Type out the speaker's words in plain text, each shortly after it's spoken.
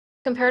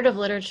Comparative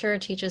literature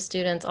teaches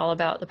students all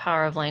about the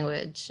power of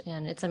language,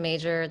 and it's a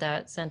major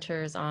that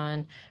centers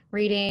on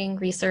reading,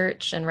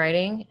 research, and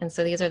writing. And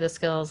so these are the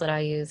skills that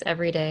I use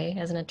every day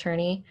as an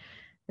attorney.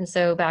 And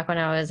so back when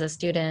I was a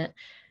student,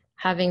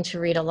 having to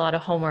read a lot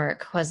of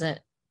homework wasn't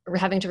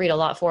having to read a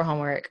lot for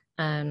homework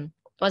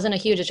wasn't a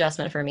huge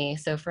adjustment for me.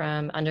 So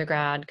from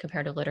undergrad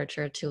comparative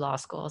literature to law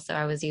school, so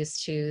I was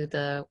used to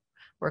the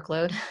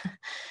workload.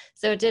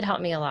 So it did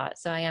help me a lot.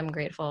 So I am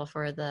grateful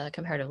for the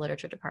comparative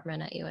literature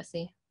department at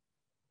USC.